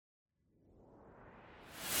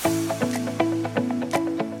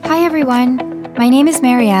everyone. My name is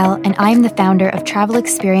Marielle, and I'm the founder of Travel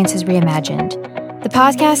Experiences Reimagined, the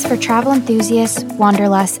podcast for travel enthusiasts,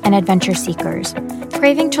 wanderlust, and adventure seekers,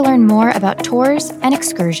 craving to learn more about tours and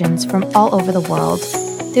excursions from all over the world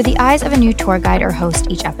through the eyes of a new tour guide or host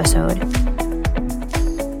each episode.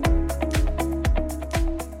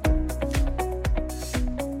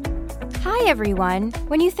 Hi, everyone.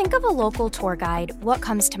 When you think of a local tour guide, what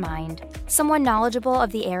comes to mind? Someone knowledgeable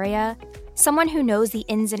of the area? Someone who knows the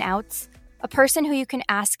ins and outs? A person who you can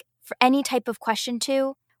ask for any type of question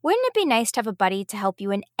to? Wouldn't it be nice to have a buddy to help you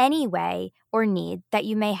in any way or need that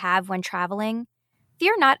you may have when traveling?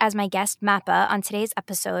 Fear not, as my guest Mappa on today's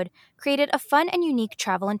episode created a fun and unique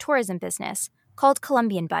travel and tourism business called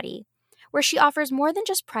Colombian Buddy, where she offers more than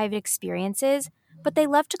just private experiences, but they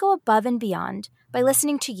love to go above and beyond by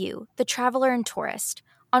listening to you, the traveler and tourist,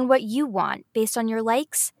 on what you want based on your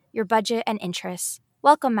likes, your budget, and interests.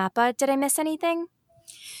 Welcome, Mappa. Did I miss anything?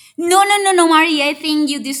 No, Mari. I think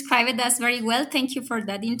you described us very well. Thank you for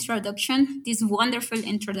that introduction, this wonderful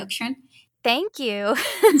introduction. Thank you.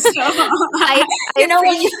 So,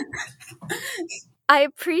 I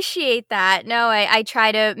appreciate that. No, I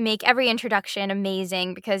try to make every introduction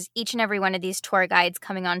amazing because each and every one of these tour guides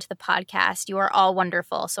coming onto the podcast, you are all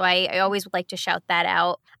wonderful. So I always would like to shout that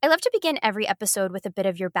out. I love to begin every episode with a bit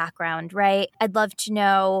of your background, right? I'd love to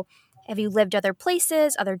know, have you lived other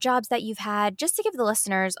places, other jobs that you've had, just to give the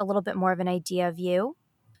listeners a little bit more of an idea of you?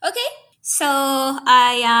 Okay. So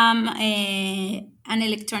I am an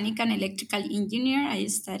electronic and electrical engineer. I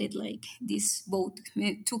studied like these both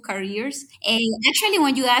two careers. Actually,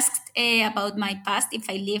 when you asked about my past, if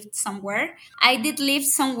I lived somewhere, I did live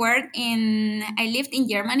somewhere I lived in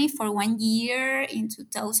Germany for 1 year in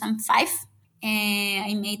 2005.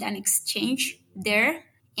 I made an exchange there.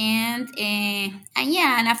 And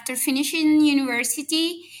after finishing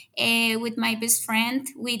university with my best friend,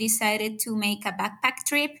 we decided to make a backpack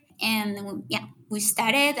trip. And we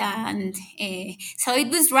started, and so it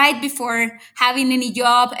was right before having any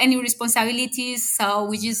job, any responsibilities. So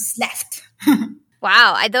we just left.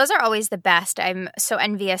 Wow, those are always the best. I'm so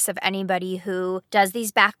envious of anybody who does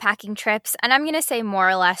these backpacking trips. And I'm going to say more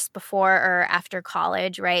or less before or after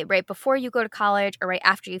college, right? Right before you go to college or right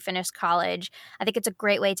after you finish college. I think it's a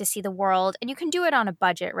great way to see the world. And you can do it on a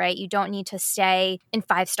budget, right? You don't need to stay in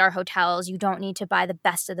 5-star hotels. You don't need to buy the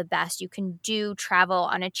best of the best. You can do travel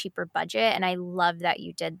on a cheaper budget. And I love that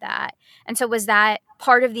you did that. And so was that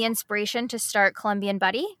part of the inspiration to start Colombian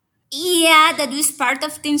Buddy? Yeah, that was part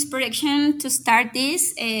of the inspiration to start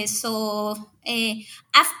this. I've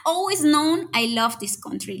always known I love this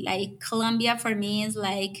country. Like Colombia for me is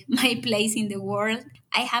like my place in the world.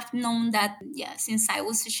 I have known that since I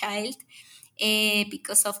was a child.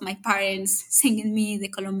 Because of my parents singing me the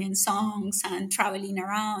Colombian songs and traveling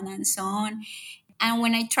around and so on. And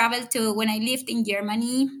when I lived in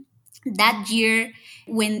Germany that year,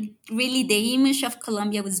 when really the image of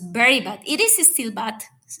Colombia was very bad. It is still bad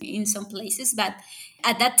in some places, but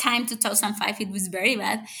at that time, 2005, it was very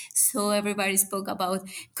bad. So everybody spoke about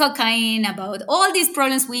cocaine, about all these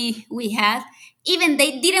problems we had. Even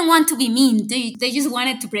they didn't want to be mean. They just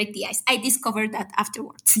wanted to break the ice. I discovered that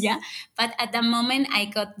afterwards, yeah. But at that moment, I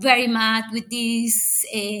got very mad with these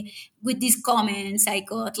comments. I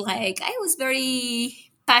was very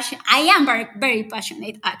passionate. I am very, very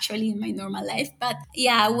passionate actually in my normal life. But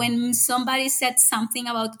when somebody said something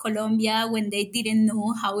about Colombia, when they didn't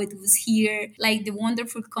know how it was here, like the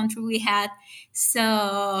wonderful country we had. So,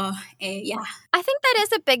 I think that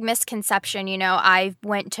is a big misconception. I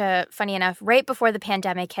went to, funny enough, right before the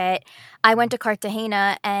pandemic hit, I went to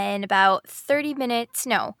Cartagena, and about 30 minutes,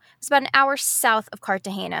 no, it was about an hour south of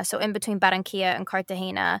Cartagena. So in between Barranquilla and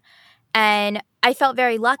Cartagena. And I felt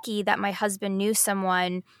very lucky that my husband knew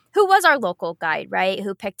someone who was our local guide, right?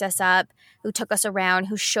 Who picked us up, who took us around,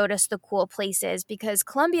 who showed us the cool places, because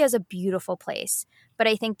Colombia is a beautiful place. But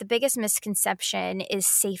I think the biggest misconception is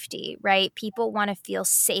safety, right? People want to feel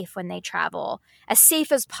safe when they travel, as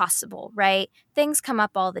safe as possible, right? Things come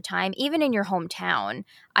up all the time, even in your hometown.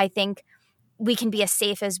 I think we can be as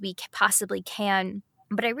safe as we possibly can.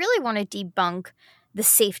 But I really want to debunk the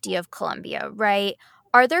safety of Colombia, right?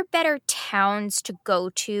 Are there better towns to go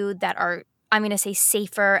to that are, I'm going to say,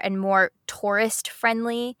 safer and more tourist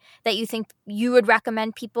friendly that you think you would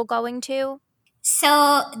recommend people going to?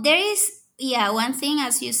 So there is, one thing,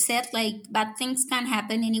 as you said, like bad things can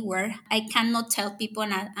happen anywhere. I cannot tell people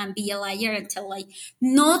and be a liar and tell like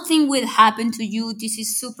nothing will happen to you. This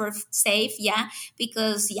is super safe,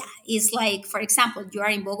 because it's like, for example, you are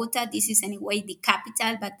in Bogota. This is anyway the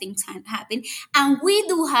capital, but things can happen, and we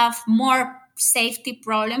do have more safety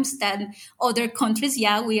problems than other countries.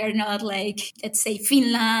 Yeah, we are not like, let's say,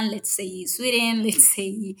 Finland, let's say Sweden, let's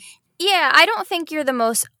say. Yeah, I don't think you're the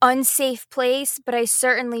most unsafe place, but I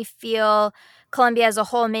certainly feel Colombia as a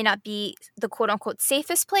whole may not be the quote unquote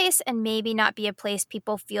safest place and maybe not be a place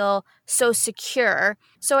people feel so secure.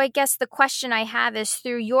 So I guess the question I have is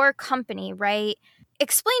through your company, right?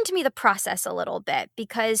 Explain to me the process a little bit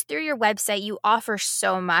because through your website you offer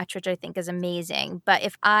so much, which I think is amazing. But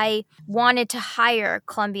if I wanted to hire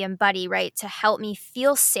Colombian Buddy, right, to help me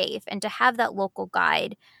feel safe and to have that local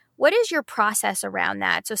guide, what is your process around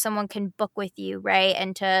that so someone can book with you, right?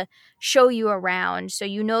 And to show you around so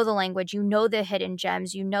you know the language, you know the hidden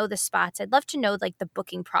gems, you know the spots. I'd love to know like the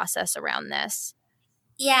booking process around this.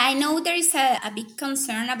 Yeah, I know there is a big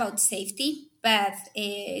concern about safety, but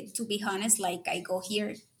to be honest, like I go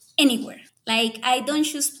here anywhere. Like I don't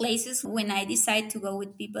choose places when I decide to go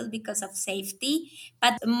with people because of safety,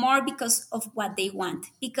 but more because of what they want.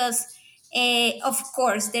 Because of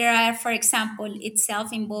course, there are, for example,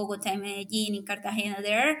 itself in Bogota, Medellin, in Cartagena,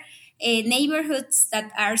 there are neighborhoods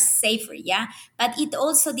that are safer, yeah. But it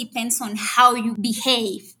also depends on how you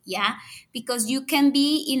behave, yeah, because you can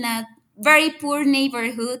be in a very poor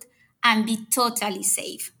neighborhood and be totally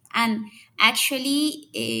safe. And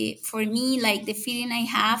actually, for me, like the feeling I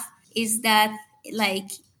have is that, like,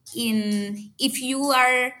 in if you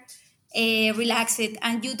are relaxed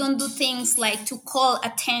and you don't do things like to call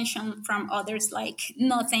attention from others, like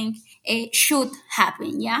nothing should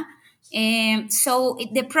happen, yeah. So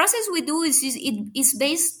the process we do it is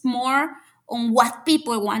based more on what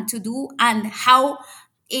people want to do and how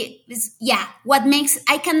it is, yeah, what makes.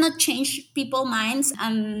 I cannot change people minds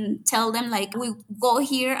and tell them like we go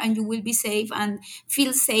here and you will be safe and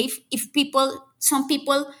feel safe if people, some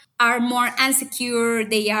people are more insecure,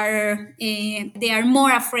 they are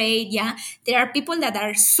more afraid, yeah. There are people that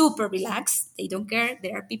are super relaxed, they don't care.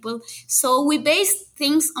 There are people, so we base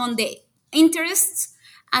things on the interests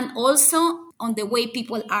and also on the way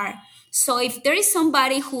people are. So if there is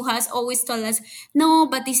somebody who has always told us, no,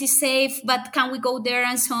 but this is safe, but can we go there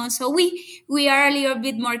and so on? So we are a little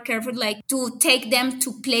bit more careful, like to take them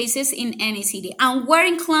to places in any city. And we're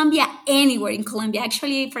in Colombia, anywhere in Colombia.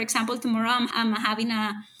 Actually, for example, tomorrow I'm having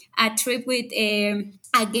a trip with a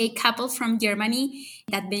gay couple from Germany.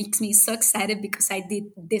 That makes me so excited because I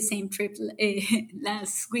did the same trip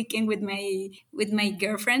last weekend with my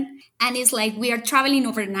girlfriend, and it's like we are traveling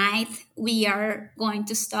overnight. We are going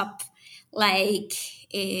to stop like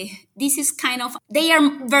this is kind of, they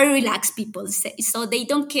are very relaxed people, so they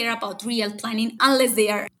don't care about real planning unless they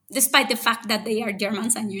are, despite the fact that they are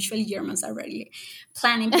Germans, and usually Germans are really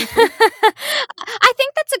planning people. I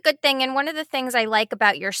think that's a good thing. And one of the things I like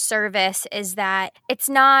about your service is that it's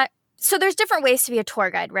not. So there's different ways to be a tour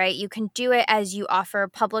guide, right? You can do it as you offer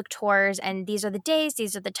public tours, and these are the days,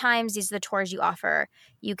 these are the times, these are the tours you offer.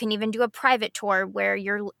 You can even do a private tour where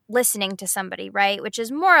you're listening to somebody, right? Which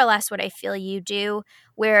is more or less what I feel you do,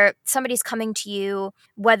 where somebody's coming to you,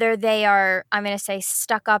 whether they are, I'm going to say,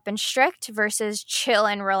 stuck up and strict versus chill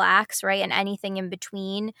and relax, right? And anything in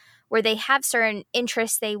between, where they have certain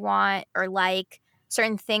interests they want or like,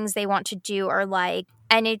 certain things they want to do or like.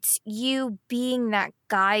 And it's you being that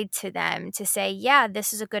guide to them to say, yeah,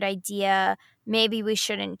 this is a good idea. Maybe we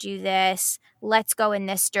shouldn't do this. Let's go in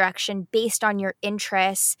this direction based on your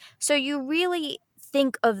interests. So you really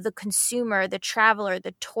think of the consumer, the traveler,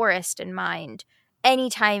 the tourist in mind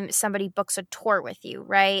anytime somebody books a tour with you,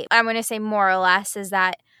 right? I'm going to say more or less, is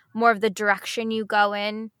that more of the direction you go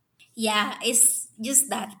in? Yeah, it's just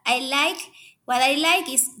that. What I like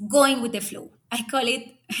is going with the flow. I call it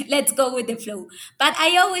let's go with the flow. But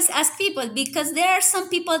I always ask people because there are some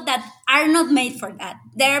people that are not made for that.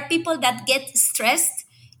 There are people that get stressed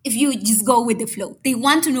if you just go with the flow. They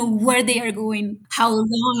want to know where they are going, how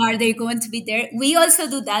long are they going to be there. We also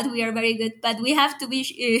do that. We are very good, but we have to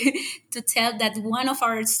be to tell that one of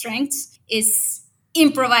our strengths is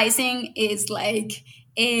improvising, is like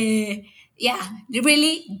yeah,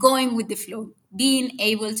 really going with the flow, being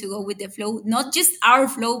able to go with the flow, not just our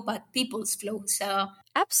flow but people's flow. So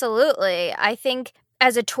Absolutely. I think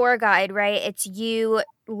as a tour guide, right, it's you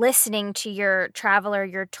listening to your traveler,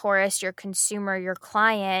 your tourist, your consumer, your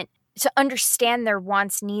client to understand their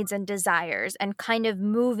wants, needs, and desires and kind of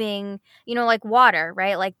moving, like water,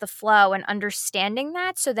 right? Like the flow and understanding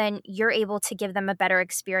that. So then you're able to give them a better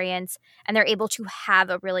experience and they're able to have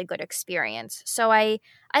a really good experience. So I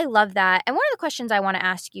love that. And one of the questions I want to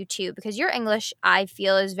ask you too, because your English I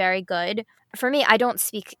feel is very good. For me, I don't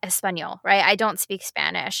speak Espanol, right? I don't speak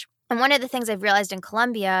Spanish. And one of the things I've realized in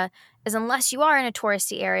Colombia is unless you are in a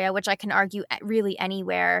touristy area, which I can argue really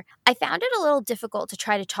anywhere, I found it a little difficult to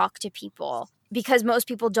try to talk to people because most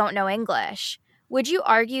people don't know English. Would you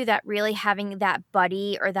argue that really having that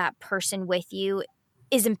buddy or that person with you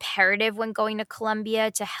is imperative when going to Colombia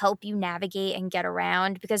to help you navigate and get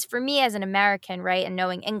around? Because for me as an American, right, and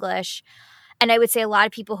knowing English, and I would say a lot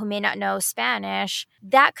of people who may not know Spanish,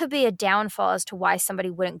 that could be a downfall as to why somebody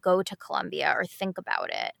wouldn't go to Colombia or think about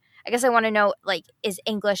it. I guess I want to know, like, is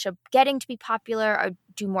English getting to be popular, or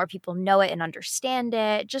do more people know it and understand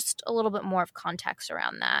it? Just a little bit more of context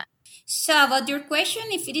around that. So, about your question,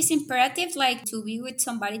 if it is imperative, like to be with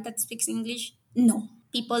somebody that speaks English, no.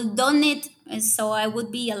 People don't need, so I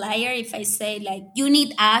would be a liar if I say, like, you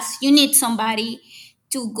need us, you need somebody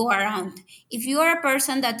to go around. If you are a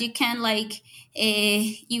person that you can, like,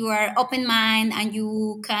 you are open mind and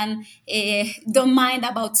you can don't mind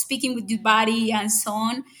about speaking with your body and so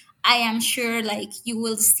on, I am sure like you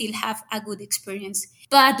will still have a good experience.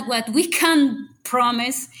 But what we can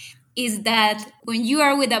promise is that when you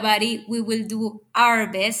are with a body, we will do our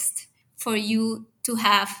best for you to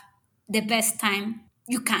have the best time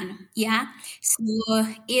you can. Yeah. So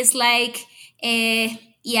it's like,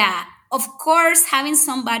 yeah, of course, having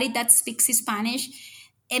somebody that speaks Spanish,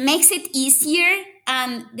 it makes it easier.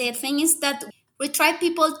 And the thing is that we try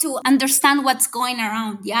people to understand what's going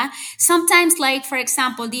around. Yeah. Sometimes, like, for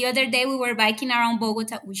example, the other day we were biking around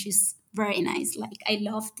Bogota, which is very nice. Like, I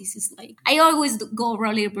love this. Is like, I always go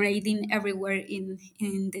rollerblading everywhere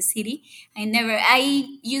in the city.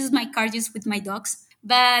 I use my car just with my dogs.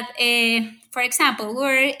 But for example,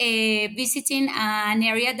 we're visiting an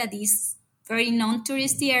area that is very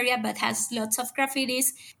non-touristy area but has lots of graffitis,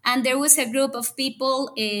 and there was a group of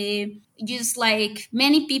people, just like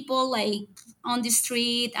many people, like on the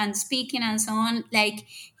street and speaking and so on. Like,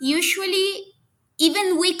 usually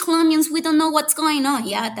even we Colombians, we don't know what's going on.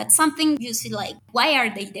 Yeah, that's something you see, like, why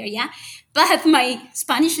are they there? Yeah, but my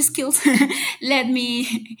Spanish skills let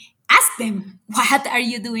me ask them, what are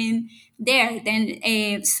you doing there?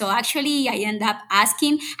 Then, so actually, I end up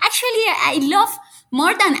asking. Actually, I love,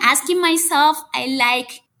 more than asking myself, I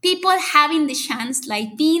like people having the chance,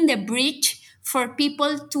 like being the bridge for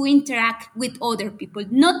people to interact with other people,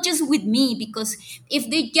 not just with me, because if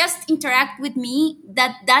they just interact with me,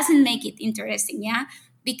 that doesn't make it interesting. Yeah.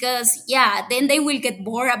 Because, yeah, then they will get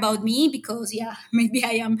bored about me because, yeah, maybe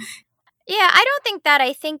I am. Yeah, I don't think that.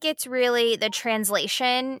 I think it's really the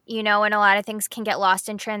translation, and a lot of things can get lost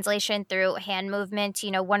in translation through hand movements.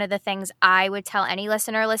 One of the things I would tell any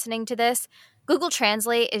listener listening to this, Google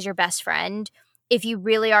Translate is your best friend. If you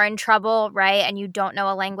really are in trouble, right, and you don't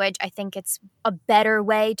know a language, I think it's a better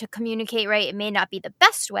way to communicate, right? It may not be the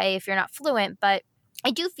best way if you're not fluent, but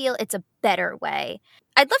I do feel it's a better way.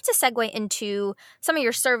 I'd love to segue into some of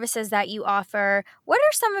your services that you offer. What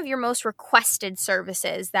are some of your most requested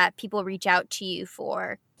services that people reach out to you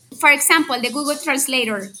for? For example, the Google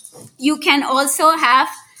Translator. You can also have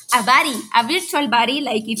a buddy, a virtual buddy.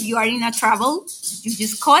 Like, if you are in a travel, you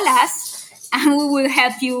just call us and we will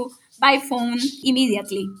help you by phone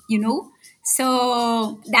immediately,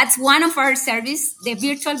 So that's one of our service, the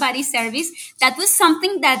virtual buddy service. That was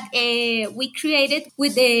something that we created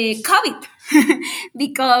with the COVID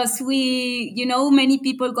because many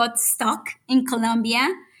people got stuck in Colombia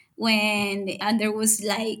and there was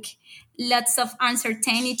like lots of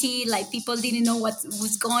uncertainty, like people didn't know what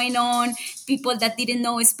was going on. People that didn't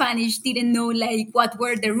know Spanish didn't know like what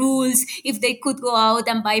were the rules, if they could go out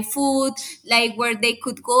and buy food, like where they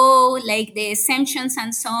could go, like the exemptions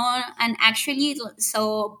and so on. And actually,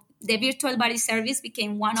 so the virtual body service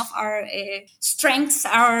became one of our strengths,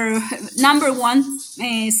 our number one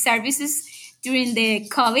services during the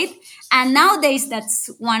COVID. And nowadays,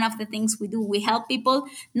 that's one of the things we do. We help people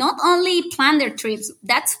not only plan their trips,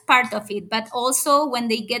 that's part of it, but also when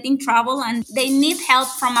they get in trouble and they need help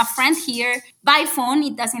from a friend here by phone,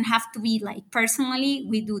 it doesn't have to be like personally,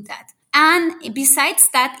 we do that. And besides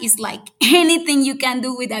that, is like anything you can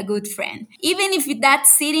do with a good friend. Even if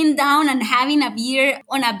that's sitting down and having a beer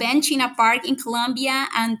on a bench in a park in Colombia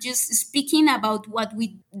and just speaking about what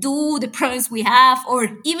we do, the problems we have, or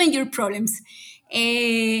even your problems.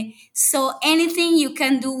 So anything you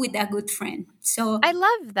can do with a good friend. So I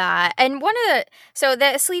love that. And so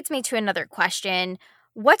this leads me to another question.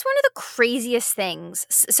 What's one of the craziest things?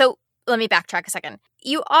 So let me backtrack a second.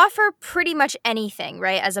 You offer pretty much anything,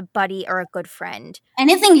 right, as a buddy or a good friend.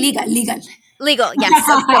 Anything legal. Legal, yes,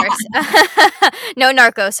 of course. No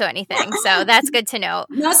narcos or anything. So that's good to know.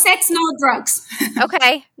 No sex, no drugs.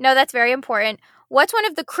 Okay. No, that's very important. What's one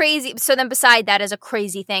of the crazy, so then beside that is a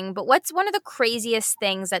crazy thing, but what's one of the craziest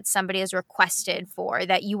things that somebody has requested for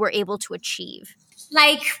that you were able to achieve?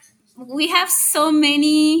 Like, we have so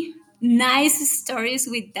many nice stories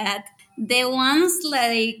with that. The ones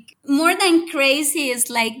like more than crazy is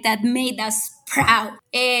like that made us proud.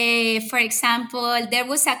 For example, there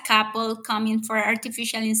was a couple coming for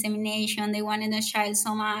artificial insemination. They wanted a child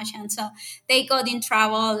so much, and so they got in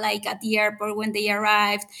trouble. Like at the airport when they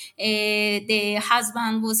arrived, the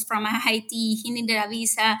husband was from Haiti. He needed a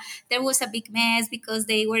visa. There was a big mess because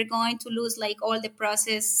they were going to lose like all the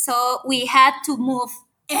process. So we had to move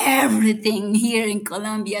everything here in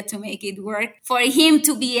Colombia to make it work. For him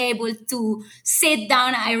to be able to sit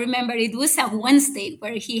down, I remember it was a Wednesday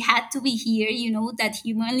where he had to be here, you know, that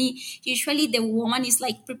usually the woman is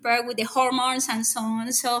like prepared with the hormones and so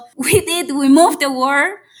on. So we moved the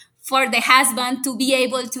war for the husband to be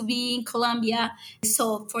able to be in Colombia.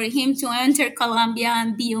 So for him to enter Colombia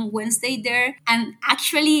and be on Wednesday there, and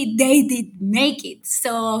actually they did make it.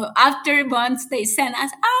 So after months they sent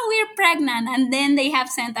us, oh, we're pregnant, and then they have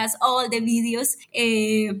sent us all the videos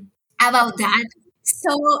about that.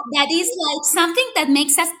 So that is like something that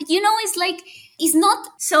makes us, you know, it's like it's not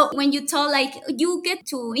so when you tell like you get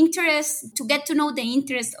to interest to get to know the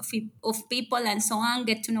interest of people and so on,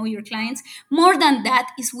 get to know your clients. More than that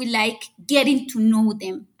is we like getting to know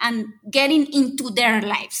them and getting into their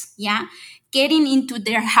lives, yeah, getting into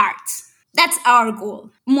their hearts. That's our goal.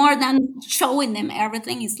 More than showing them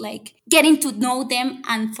everything is like getting to know them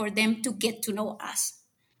and for them to get to know us.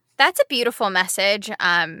 That's a beautiful message.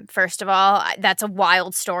 First of all, that's a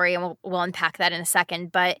wild story, and we'll unpack that in a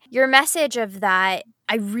second. But your message of that,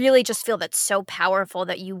 I really just feel that's so powerful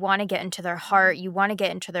that you want to get into their heart, you want to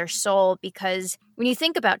get into their soul, because when you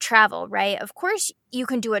think about travel, right, of course you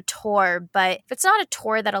can do a tour, but if it's not a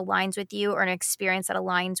tour that aligns with you or an experience that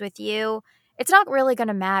aligns with you, it's not really going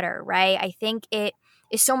to matter, right? I think it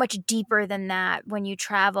is so much deeper than that when you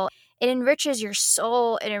travel. It enriches your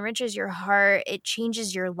soul, it enriches your heart, it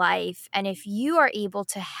changes your life. And if you are able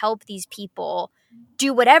to help these people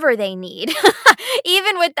do whatever they need,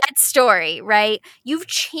 even with that story, right? You've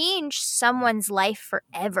changed someone's life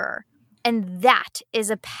forever. And that is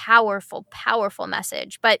a powerful, powerful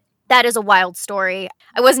message. But that is a wild story.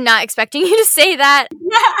 I was not expecting you to say that.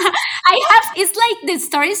 I have, it's like the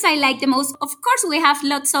stories I like the most. Of course, we have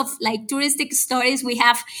lots of like touristic stories. We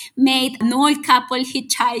have made an old couple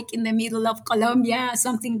hitchhike in the middle of Colombia,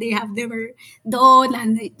 something they have never done,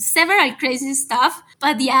 and several crazy stuff.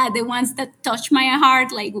 But yeah, the ones that touch my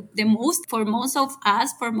heart like the most for most of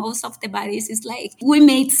us, for most of the bodies, is like we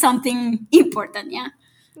made something important. Yeah.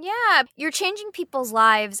 Yeah, you're changing people's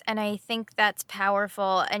lives, and I think that's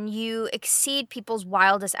powerful. And you exceed people's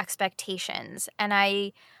wildest expectations, and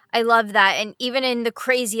I love that. And even in the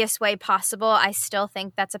craziest way possible, I still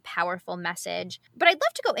think that's a powerful message. But I'd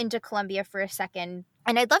love to go into Colombia for a second,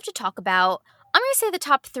 and I'd love to talk about. I'm going to say the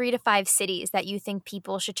top 3 to 5 cities that you think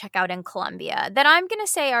people should check out in Colombia that I'm going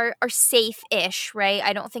to say are safe ish, right?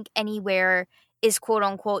 I don't think anywhere is quote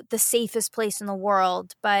unquote the safest place in the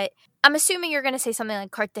world, but I'm assuming you're going to say something like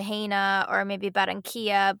Cartagena or maybe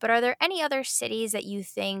Barranquilla, but are there any other cities that you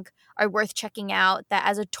think are worth checking out that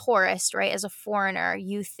as a tourist, right, as a foreigner,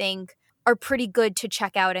 you think are pretty good to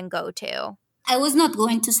check out and go to? I was not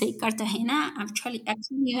going to say Cartagena. Actually,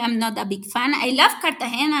 I'm not a big fan. I love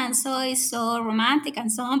Cartagena, and so it's so romantic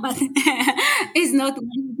and so on, but it's not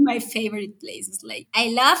one of my favorite places. Like I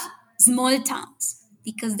love small towns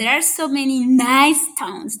because there are so many nice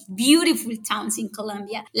towns, beautiful towns in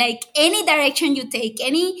Colombia. Like any direction you take,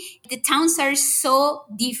 the towns are so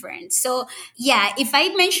different. So yeah, if I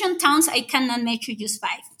mention towns, I cannot mention just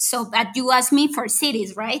five. So, but you asked me for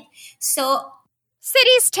cities, right? So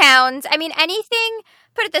Cities, towns. I mean, anything,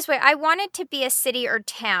 put it this way, I want it to be a city or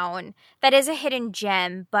town that is a hidden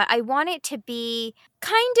gem, but I want it to be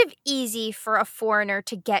kind of easy for a foreigner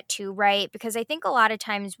to get to, right? Because I think a lot of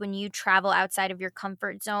times when you travel outside of your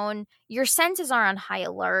comfort zone, your senses are on high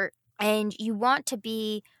alert and you want to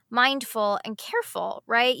be mindful and careful,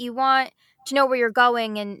 right? You want to know where you're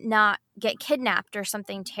going and not get kidnapped or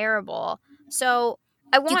something terrible. So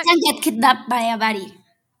I you want. can get kidnapped by a body.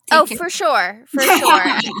 Oh, Take care. for sure, for sure.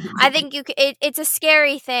 I think it's a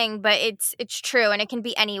scary thing, but it's true, and it can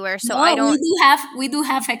be anywhere. So I No, don't. we do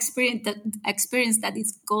have experience that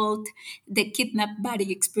is called the kidnap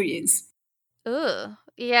body experience. Ooh,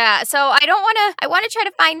 yeah. So I don't want to. I want to try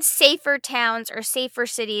to find safer towns or safer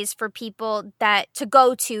cities for people that to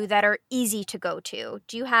go to that are easy to go to.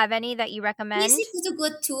 Do you have any that you recommend? Easy to go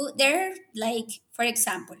to. There, like for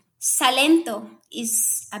example, Salento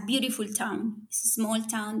is a beautiful town. It's a small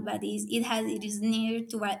town, but it is near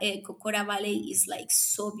to Cocora Valley. Is like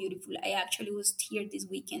so beautiful. I actually was here this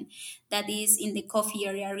weekend. That is in the coffee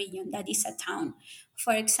area region. That is a town.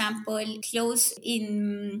 For example, close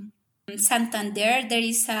in Santander, there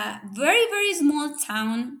is a very, very small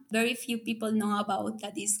town, very few people know about,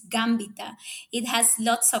 that is Gambita. It has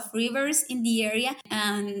lots of rivers in the area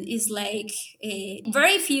and is like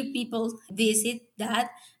very few people visit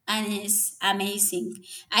that, and it's amazing.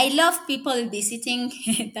 I love people visiting.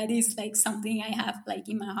 That is like something I have like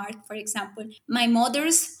in my heart. For example, my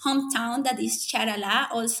mother's hometown, that is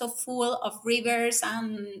Charala, also full of rivers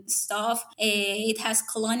and stuff. It has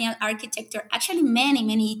colonial architecture. Actually,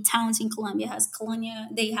 many towns in Colombia has colonial.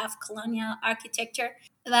 They have colonial architecture.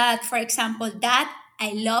 But for example, that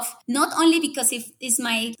I love, not only because it is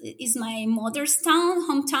my mother's town,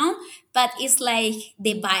 hometown, but it's like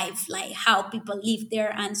the vibe, like how people live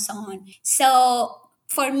there and so on. So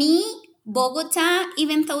for me, Bogota,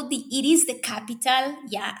 even though it is the capital,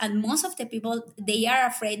 yeah, and most of the people they are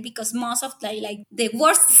afraid because most of like the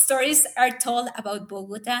worst stories are told about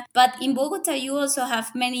Bogota. But in Bogota, you also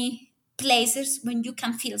have many places when you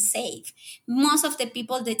can feel safe. Most of the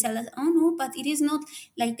people they tell us, oh no, but it is not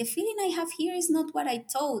like the feeling I have here is not what I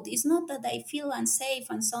thought. It's not that I feel unsafe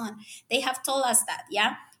and so on. They have told us that,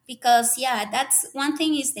 yeah, because yeah, that's one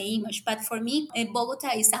thing is the image. But for me, Bogota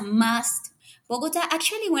is a must. Bogota,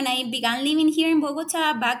 actually, when I began living here in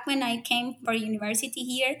Bogota, back when I came for university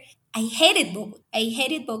here, I hated Bogota. I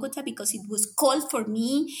hated Bogota because it was cold for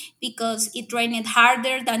me, because it rained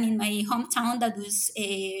harder than in my hometown that was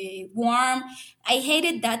warm. I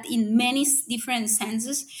hated that in many different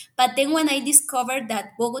senses. But then when I discovered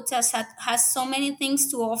that Bogota has so many things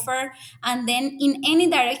to offer, and then in any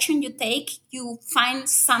direction you take, you find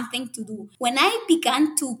something to do. When I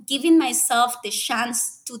began to giving myself the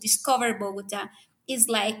chance to discover Bogota, is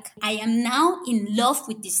like I am now in love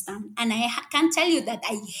with this town, and I can tell you that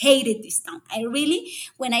I hated this town. I really,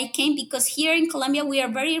 when I came, because here in Colombia we are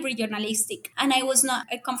very regionalistic, and I was not.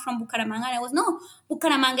 I come from Bucaramanga, and I was no.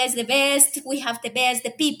 Bucaramanga is the best. We have the best,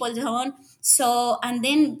 the people, so on. So and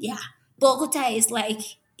then yeah, Bogota is like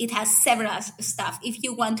it has several stuff. If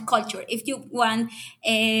you want culture, if you want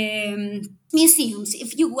museums,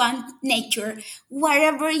 if you want nature,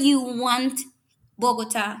 whatever you want,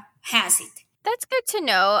 Bogota has it. That's good to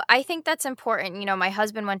know. I think that's important. You know, my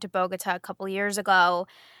husband went to Bogota a couple years ago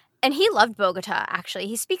and he loved Bogota, actually.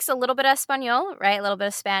 He speaks a little bit of Espanol, right? A little bit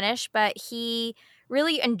of Spanish, but he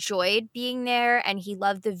really enjoyed being there and he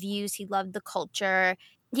loved the views. He loved the culture.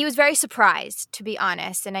 He was very surprised, to be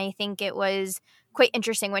honest. And I think it was quite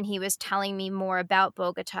interesting when he was telling me more about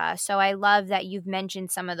Bogota. So I love that you've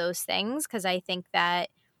mentioned some of those things because I think that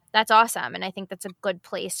that's awesome. And I think that's a good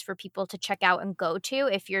place for people to check out and go to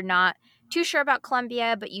if you're not too sure about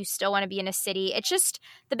Colombia, but you still want to be in a city. It's just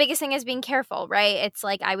the biggest thing is being careful, right? It's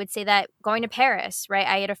like I would say that going to Paris, right?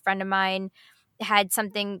 I had a friend of mine had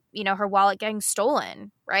something, you know, her wallet getting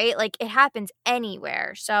stolen, right? Like it happens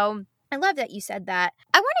anywhere. So I love that you said that.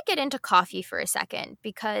 I want to get into coffee for a second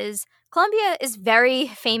because Colombia is very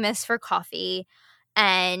famous for coffee.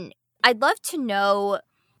 And I'd love to know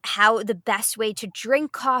how the best way to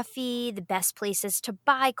drink coffee, the best places to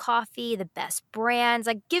buy coffee, the best brands.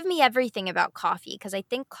 Like, give me everything about coffee because I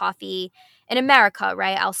think coffee in America,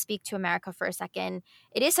 right? I'll speak to America for a second.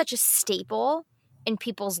 It is such a staple in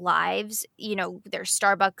people's lives. You know, there's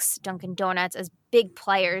Starbucks, Dunkin' Donuts as big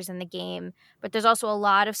players in the game, but there's also a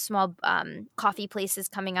lot of small coffee places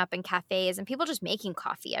coming up and cafes and people just making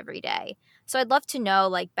coffee every day. So I'd love to know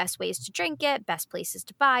like best ways to drink it, best places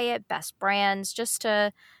to buy it, best brands, just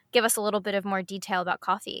to give us a little bit of more detail about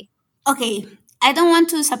coffee. Okay, I don't want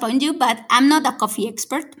to disappoint you, but I'm not a coffee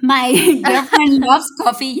expert. My girlfriend loves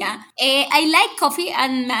coffee. Yeah, I like coffee,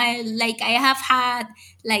 and I have had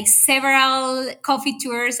like several coffee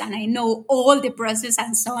tours, and I know all the process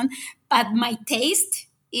and so on. But my taste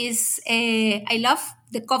is I love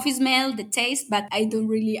the coffee smell, the taste, but I don't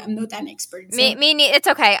really. I'm not an expert. So It's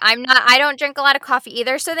okay. I don't drink a lot of coffee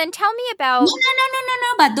either. So then tell me no, about. no, no, no, no, no.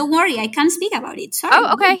 But don't worry, I can speak about it. Sorry.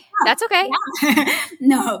 Oh, okay. That's okay. Yeah.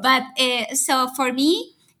 No, but so for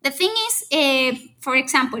me, the thing is, for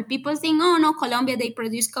example, people think, oh no, Colombia they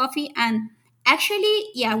produce coffee, and actually,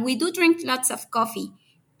 yeah, we do drink lots of coffee,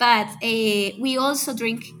 but we also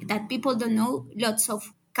drink that people don't know lots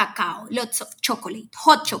of cacao, lots of chocolate.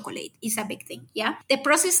 Hot chocolate is a big thing. Yeah, the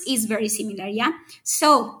process is very similar. Yeah,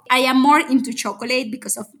 so I am more into chocolate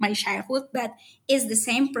because of my childhood, but it's the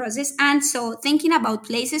same process. And so thinking about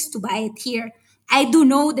places to buy it here, I do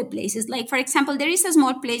know the places. Like for example, there is a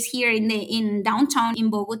small place here in downtown in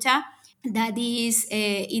Bogota. that is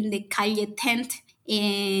in the Calle 10th,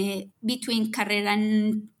 between Carrera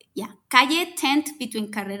and, yeah, Calle 10th,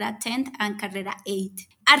 between Carrera 10th and Carrera 8.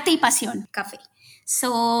 Arte y Pasión Cafe.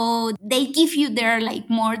 So they give you there like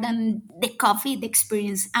more than the coffee, the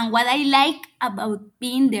experience. And what I like about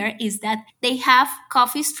being there is that they have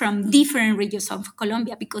coffees from different regions of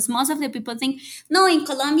Colombia, because most of the people think, no, in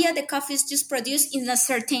Colombia the coffee is just produced in a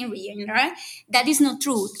certain region, right? That is not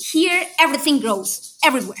true. Here everything grows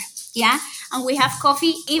everywhere. Yeah, and we have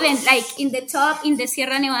coffee even like in the top in the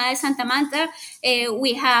Sierra Nevada de Santa Marta.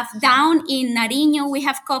 We have down in Nariño, we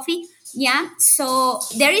have coffee. Yeah, so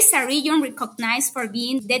there is a region recognized for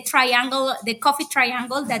being the triangle, the coffee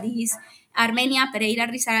triangle, that is Armenia, Pereira,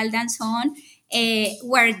 Risaralda, and so on,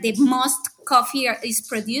 where the most coffee is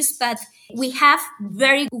produced, but we have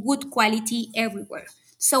very good quality everywhere.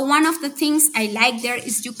 So one of the things I like there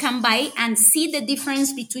is you can buy and see the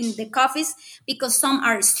difference between the coffees, because some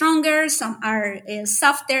are stronger, some are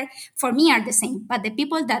softer. For me, are the same, but the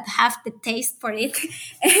people that have the taste for it,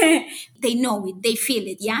 they know it, they feel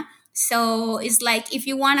it. Yeah. So it's like if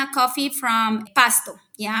you want a coffee from Pasto,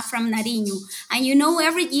 yeah, from Nariño, and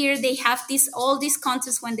every year they have this all these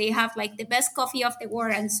contests when they have like the best coffee of the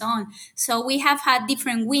world and so on. So we have had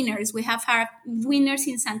different winners. We have had winners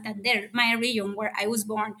in Santander, my region where I was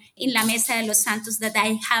born, in La Mesa de los Santos, that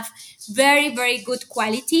I have very, very good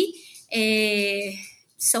quality.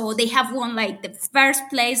 So they have won like the first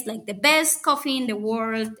place, like the best coffee in the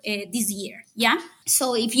world this year. Yeah.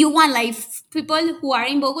 So if you want like people who are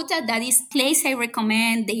in Bogota, that is place I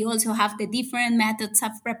recommend. They also have the different methods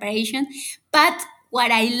of preparation. But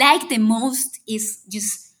what I like the most is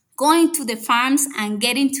just going to the farms and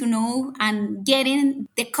getting to know and getting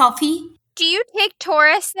the coffee. Do you take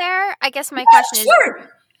tourists there? I guess my question is Sure.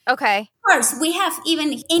 okay. Course, we have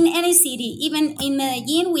even in any city, even in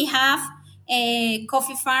Medellin, we have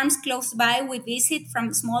coffee farms close by. We visit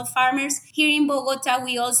from small farmers. Here in Bogota,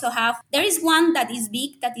 we also have, there is one that is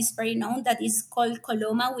big, that is very known, that is called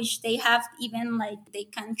Coloma, which they have even like, they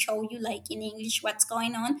can show you like in English what's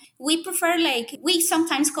going on. We prefer like, we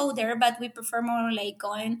sometimes go there, but we prefer more like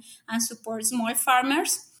going and support small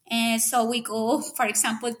farmers. And so we go, for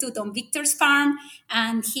example, to Don Victor's farm,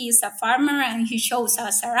 and he is a farmer and he shows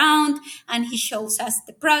us around and he shows us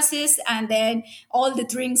the process, and then all the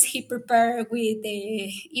drinks he prepared with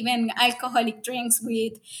even alcoholic drinks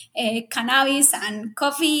with cannabis and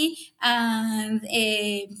coffee, and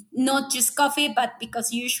not just coffee, but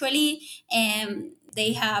because usually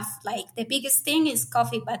they have like the biggest thing is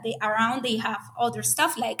coffee, but they have other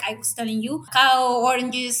stuff like I was telling you, cacao,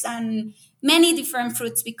 oranges, and many different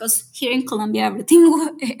fruits, because here in Colombia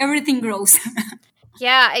everything grows.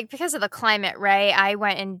 Yeah, because of the climate, right? I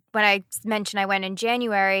went in when I mentioned I went in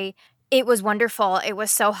January. It was wonderful. It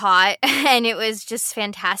was so hot and it was just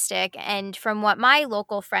fantastic. And from what my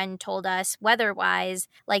local friend told us, weather wise,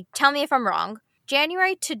 like tell me if I'm wrong,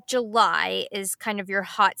 January to July is kind of your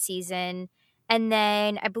hot season. And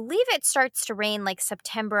then I believe it starts to rain like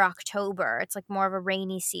September, October. It's like more of a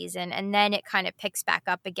rainy season. And then it kind of picks back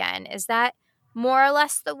up again. Is that more or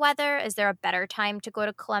less the weather? Is there a better time to go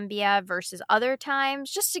to Colombia versus other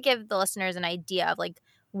times? Just to give the listeners an idea of like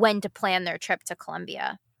when to plan their trip to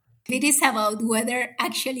Colombia. It is about weather.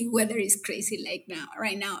 Actually, weather is crazy like now,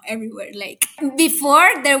 right now, everywhere. Like before,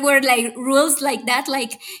 there were like rules like that.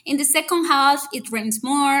 Like in the second half, it rains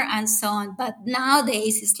more and so on. But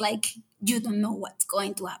nowadays, it's like you don't know what's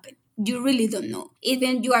going to happen. You really don't know.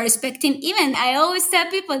 Even you are expecting, even I always tell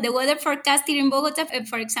people the weather forecast here in Bogota,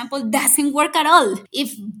 for example, doesn't work at all.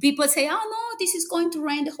 If people say, oh no, this is going to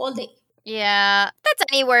rain the whole day. Yeah, that's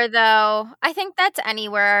anywhere though. I think that's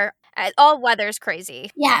anywhere. All weather's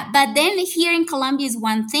crazy. Yeah, but then here in Colombia is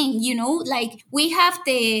one thing, like we have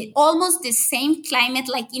the almost the same climate,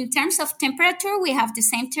 like in terms of temperature, we have the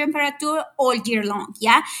same temperature all year long.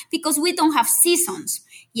 Yeah, because we don't have seasons.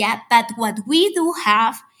 Yeah, but what we do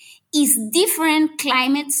have is different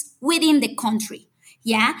climates within the country.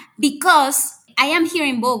 Yeah, because I am here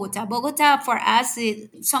in Bogota. Bogota for us,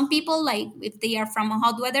 some people like if they are from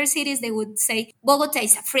hot weather cities, they would say Bogota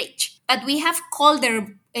is a fridge. But we have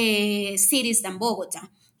colder cities than Bogota.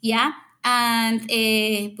 Yeah. And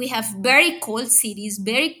we have very cold cities,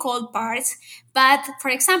 very cold parts. But for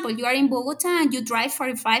example, you are in Bogota and you drive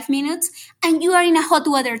 45 minutes and you are in a hot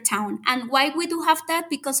weather town. And why we do have that?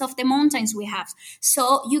 Because of the mountains we have.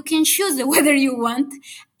 So you can choose the weather you want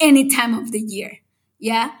any time of the year.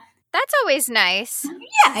 Yeah. That's always nice.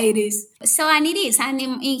 Yeah, it is. So, and it is. And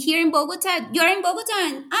here in Bogota, you're in Bogota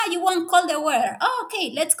and, you want colder weather. Oh,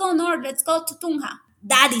 okay, let's go north. Let's go to Tunja.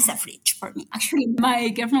 That is a fridge for me. Actually, my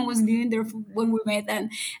girlfriend was living there when we met,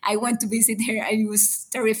 and I went to visit her, and it was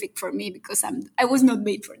terrific for me because I was not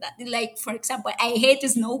made for that. Like, for example, I hate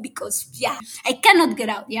snow because yeah, I cannot get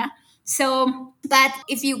out. Yeah. So, but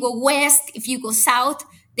if you go west, if you go south,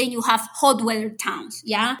 then you have hot weather towns.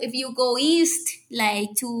 Yeah. If you go east,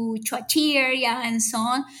 like to Chuachir area and so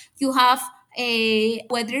on, you have a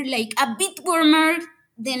weather like a bit warmer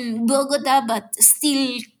than Bogota, but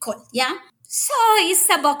still cold. Yeah. So it's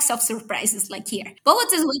a box of surprises, like here.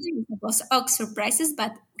 Bogota's weather is a box of surprises,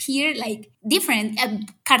 but here, like different.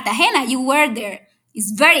 Cartagena, you were there.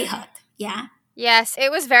 It's very hot. Yeah. Yes,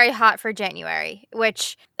 it was very hot for January,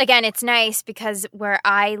 which again, it's nice because where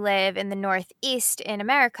I live in the Northeast in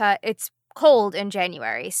America, it's cold in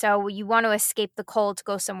January. So you want to escape the cold to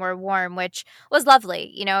go somewhere warm, which was lovely.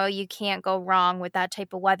 You know, you can't go wrong with that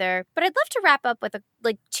type of weather. But I'd love to wrap up with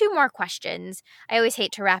like two more questions. I always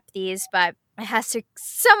hate to wrap these, but it has to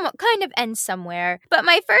some kind of end somewhere. But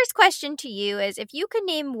my first question to you is if you could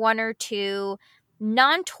name one or two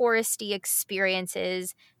non-touristy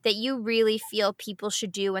experiences that you really feel people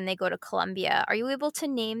should do when they go to Colombia. Are you able to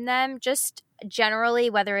name them just generally,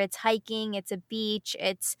 whether it's hiking, it's a beach,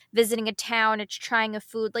 it's visiting a town, it's trying a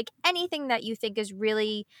food, like anything that you think is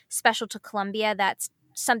really special to Colombia that's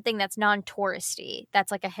something that's non-touristy,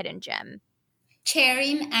 that's like a hidden gem?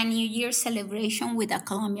 Sharing a New Year celebration with a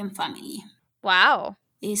Colombian family Wow.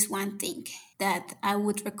 is one thing that I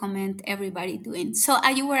would recommend everybody doing. So,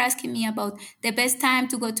 you were asking me about the best time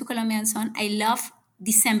to go to Colombia and so on. I love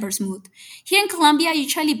December's mood. Here in Colombia,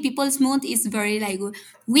 usually people's mood is very like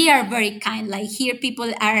we are very kind. Like here,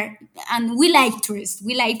 people are, and we like tourists,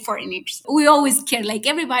 we like foreigners. We always care. Like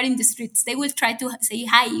everybody in the streets, they will try to say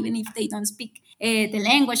hi even if they don't speak the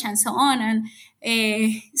language and so on.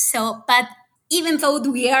 And but even though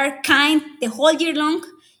we are kind the whole year long,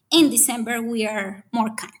 in December we are more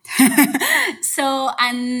kind. So,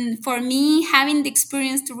 and for me, having the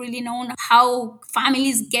experience to really know how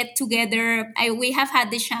families get together, we have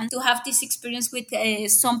had the chance to have this experience with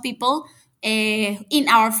some people in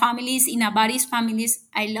our families, in our buddies' families.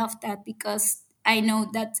 I love that because I know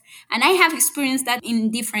that, and I have experienced that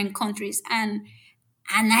in different countries, and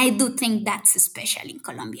I do think that's special in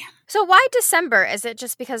Colombia. So why December? Is it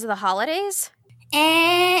just because of the holidays?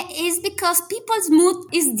 It's because people's mood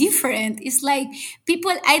is different. It's like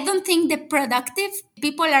people, I don't think the productive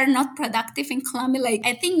people are not productive in Colombia. Like,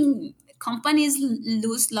 I think companies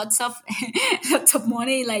lose lots of lots of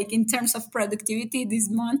money like in terms of productivity this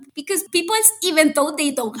month because people, even though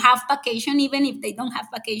they don't have vacation, even if they don't have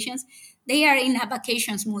vacations, they are in a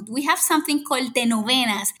vacations mood. We have something called the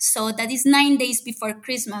novenas. So that is 9 days before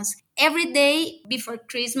Christmas. Every day before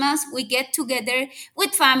Christmas, we get together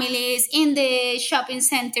with families in the shopping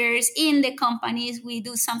centers, in the companies. We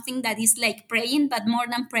do something that is like praying, but more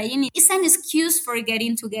than praying, it's an excuse for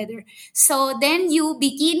getting together. So then you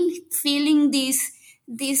begin feeling this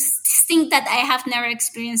thing that I have never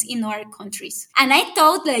experienced in other countries. And I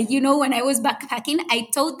thought that, when I was backpacking, I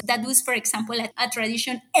thought that was, for example, a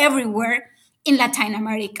tradition everywhere in Latin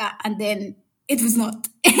America. And then it was not.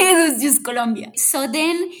 It was just Colombia. So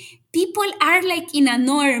then people are like in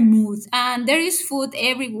another mood and there is food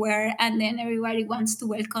everywhere and then everybody wants to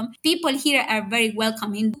welcome. People here are very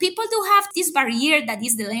welcoming. People do have this barrier that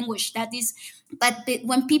is the language,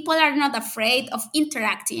 when people are not afraid of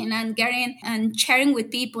interacting and getting and sharing with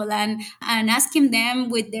people and asking them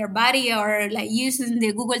with their body or like using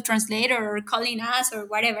the Google Translator or calling us or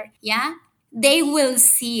whatever, yeah, they will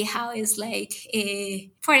see how it's like.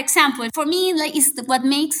 For example, for me, like is what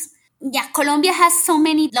makes. Yeah, Colombia has so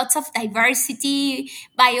many lots of diversity,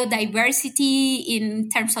 biodiversity in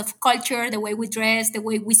terms of culture, the way we dress, the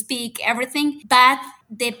way we speak, everything. But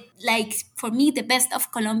the like for me, the best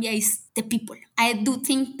of Colombia is the people. I do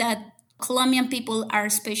think that Colombian people are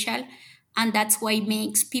special, and that's why it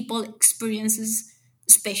makes people experiences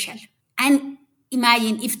special. And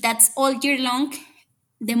imagine if that's all year long,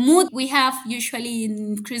 the mood we have usually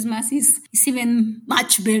in Christmas is even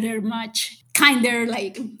much better, much kinder.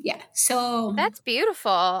 Like, yeah. So That's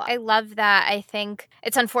beautiful. I love that. I think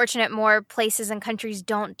it's unfortunate more places and countries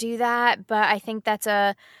don't do that, but I think that's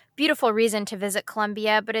a beautiful reason to visit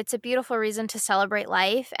Colombia, but it's a beautiful reason to celebrate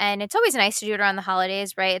life. And it's always nice to do it around the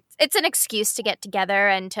holidays, right? It's an excuse to get together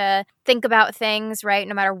and to think about things, right?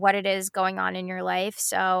 No matter what it is going on in your life.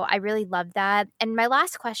 So I really love that. And my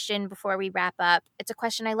last question before we wrap up, it's a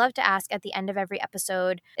question I love to ask at the end of every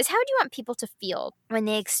episode is how do you want people to feel when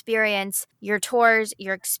they experience your tours,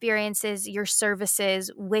 your experiences, your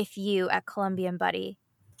services with you at Colombian Buddy?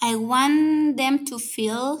 I want them to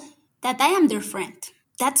feel that I am their friend.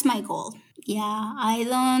 That's my goal. Yeah, I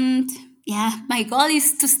don't. yeah, my goal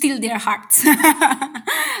is to steal their hearts.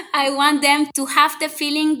 I want them to have the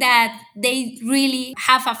feeling that they really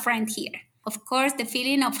have a friend here. Of course, the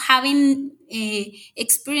feeling of having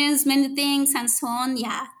experienced many things and so on,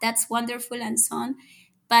 yeah, that's wonderful and so on.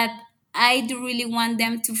 But I do really want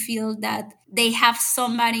them to feel that they have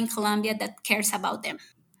somebody in Colombia that cares about them.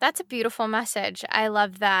 That's a beautiful message. I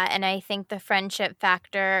love that. And I think the friendship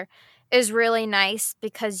factor is really nice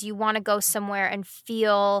because you want to go somewhere and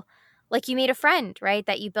feel like you made a friend, right?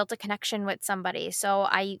 That you built a connection with somebody. So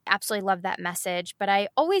I absolutely love that message. But I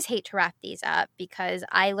always hate to wrap these up because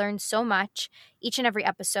I learned so much each and every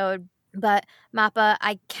episode. But Mappa,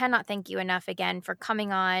 I cannot thank you enough again for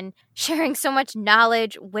coming on, sharing so much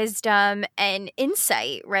knowledge, wisdom, and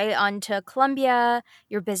insight, right, onto Colombia,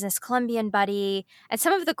 your business Colombian buddy, and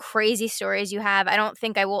some of the crazy stories you have. I don't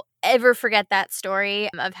think I will ever forget that story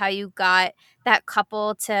of how you got that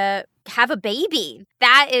couple to have a baby.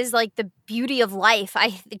 That is like the beauty of life.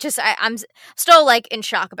 I'm still like in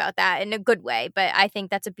shock about that in a good way, but I think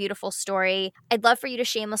that's a beautiful story. I'd love for you to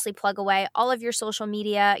shamelessly plug away all of your social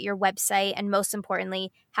media, your website, and most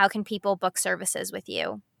importantly, how can people book services with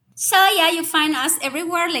you? So yeah, you find us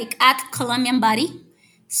everywhere, like at Colombian Body.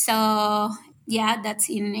 So yeah, that's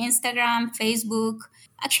in Instagram, Facebook.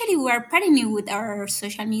 Actually, we are pretty new with our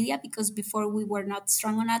social media because before we were not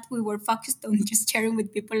strong on that. We were focused on just sharing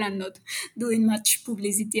with people and not doing much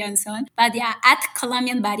publicity and so on. But yeah, at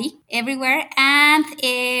Colombian Body everywhere. And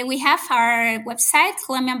we have our website,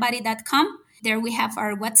 colombianbody.com. There we have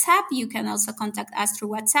our WhatsApp. You can also contact us through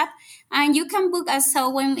WhatsApp, and you can book us.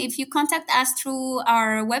 So if you contact us through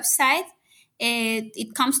our website,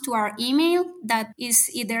 it comes to our email that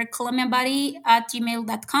is either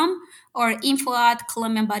colombianbody@gmail.com or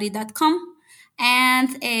info@colombianbody.com.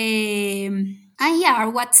 And yeah,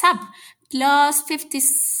 our WhatsApp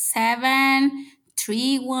 +57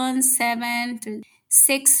 317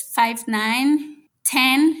 659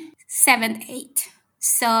 1078.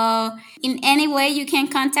 So in any way you can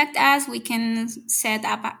contact us, we can set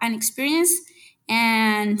up an experience.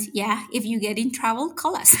 And yeah, if you get in trouble,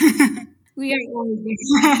 call us. We are always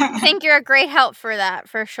I there. think you're a great help for that,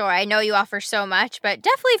 for sure. I know you offer so much, but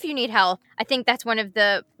definitely if you need help, I think that's one of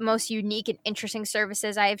the most unique and interesting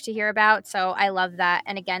services I have to hear about. So I love that.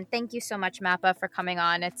 And again, thank you so much, Mappa, for coming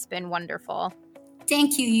on. It's been wonderful.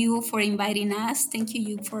 Thank you for inviting us. Thank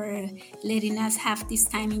you for letting us have this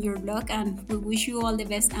time in your blog. And we wish you all the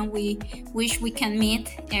best. And we wish we can meet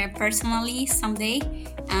personally someday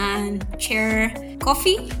and share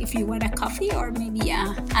coffee if you want a coffee, or maybe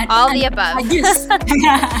all the above. A juice.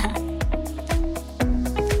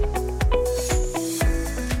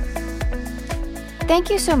 Thank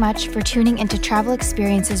you so much for tuning into Travel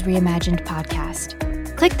Experiences Reimagined podcast.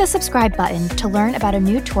 Click the subscribe button to learn about a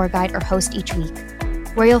new tour guide or host each week,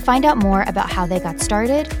 where you'll find out more about how they got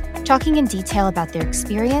started, talking in detail about their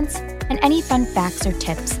experience, and any fun facts or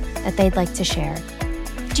tips that they'd like to share.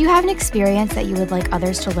 Do you have an experience that you would like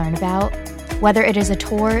others to learn about? Whether it is a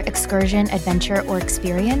tour, excursion, adventure, or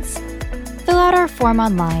experience? Fill out our form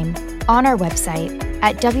online on our website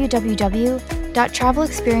at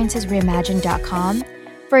www.travelexperiencesreimagined.com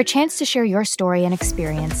for a chance to share your story and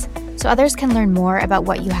experience so others can learn more about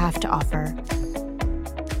what you have to offer.